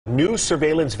New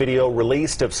surveillance video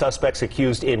released of suspects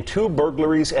accused in 2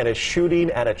 burglaries and a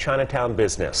shooting at a Chinatown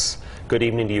business. Good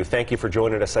evening to you. Thank you for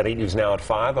joining us at 8 News Now at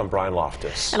 5. I'm Brian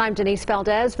Loftus. And I'm Denise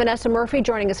Valdez. Vanessa Murphy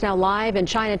joining us now live in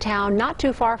Chinatown, not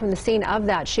too far from the scene of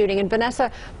that shooting. And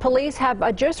Vanessa, police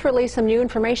have just released some new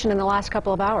information in the last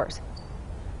couple of hours.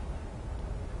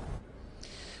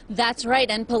 That's right,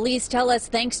 and police tell us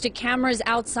thanks to cameras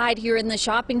outside here in the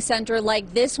shopping center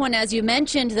like this one, as you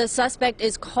mentioned, the suspect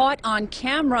is caught on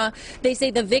camera. They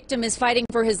say the victim is fighting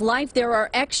for his life. There are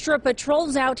extra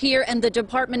patrols out here, and the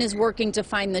department is working to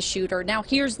find the shooter. Now,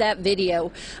 here's that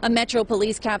video. A Metro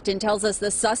police captain tells us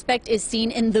the suspect is seen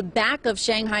in the back of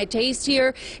Shanghai Taste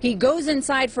here. He goes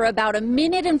inside for about 1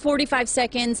 minute and 45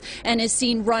 seconds and is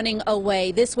seen running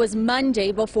away. This was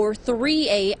Monday before 3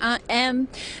 a.m.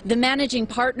 The managing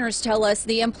partner tell us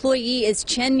the employee is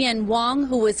Chen Yan Wang,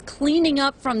 who was cleaning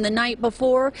up from the night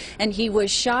before, and he was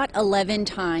shot 11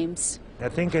 times. I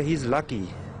think he's lucky.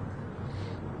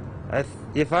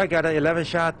 If I got 11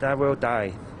 shots, I will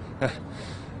die.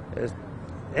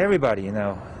 Everybody, you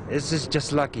know, it's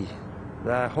just lucky.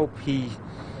 I hope he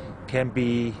can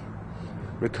be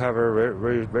recover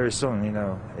very soon. You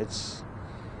know,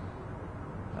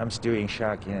 I'm still in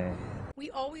shock. Yeah.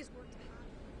 We always work.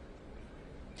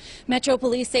 Metro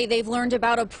police say they've learned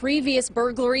about a previous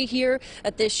burglary here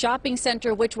at this shopping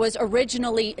center, which was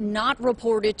originally not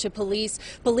reported to police.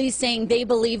 Police saying they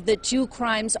believe the 2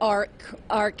 crimes are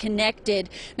connected.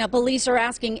 Now, police are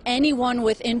asking anyone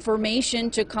with information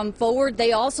to come forward.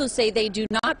 They also say they do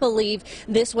not believe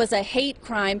this was a hate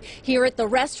crime. Here at the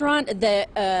restaurant,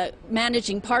 the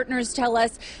managing partners tell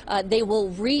us they will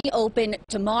reopen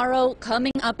tomorrow.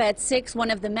 Coming up at 6, one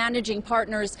of the managing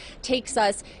partners takes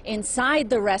us inside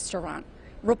the restaurant.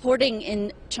 Reporting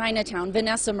in Chinatown,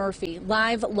 Vanessa Murphy,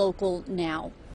 live local now.